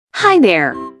Hi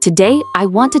there! Today, I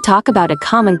want to talk about a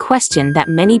common question that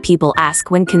many people ask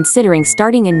when considering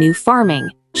starting a new farming.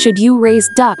 Should you raise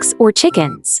ducks or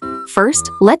chickens? First,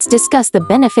 let's discuss the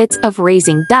benefits of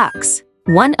raising ducks.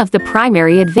 One of the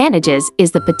primary advantages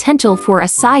is the potential for a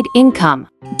side income.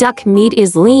 Duck meat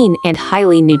is lean and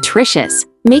highly nutritious,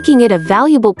 making it a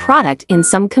valuable product in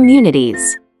some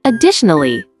communities.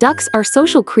 Additionally, ducks are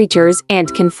social creatures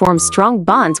and can form strong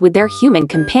bonds with their human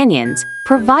companions,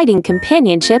 providing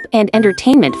companionship and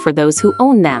entertainment for those who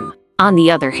own them. On the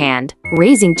other hand,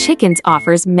 raising chickens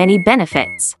offers many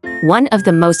benefits. One of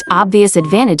the most obvious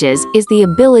advantages is the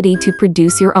ability to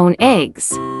produce your own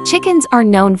eggs. Chickens are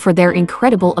known for their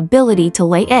incredible ability to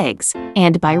lay eggs,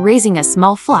 and by raising a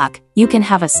small flock, you can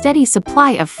have a steady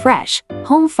supply of fresh,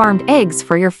 home-farmed eggs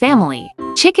for your family.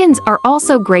 Chickens are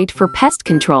also great for pest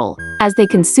control, as they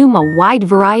consume a wide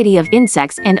variety of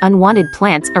insects and unwanted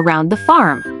plants around the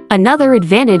farm. Another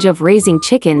advantage of raising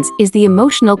chickens is the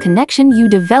emotional connection you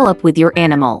develop with your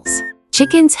animals.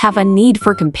 Chickens have a need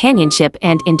for companionship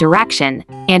and interaction,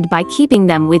 and by keeping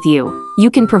them with you,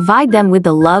 you can provide them with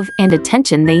the love and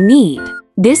attention they need.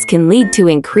 This can lead to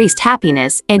increased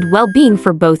happiness and well-being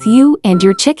for both you and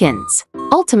your chickens.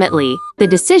 Ultimately, the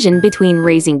decision between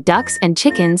raising ducks and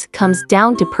chickens comes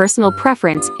down to personal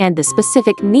preference and the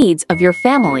specific needs of your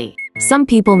family. Some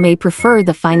people may prefer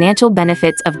the financial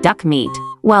benefits of duck meat,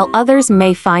 while others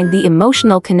may find the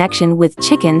emotional connection with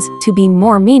chickens to be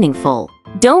more meaningful.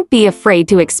 Don't be afraid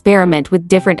to experiment with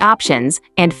different options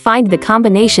and find the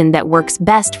combination that works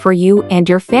best for you and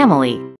your family.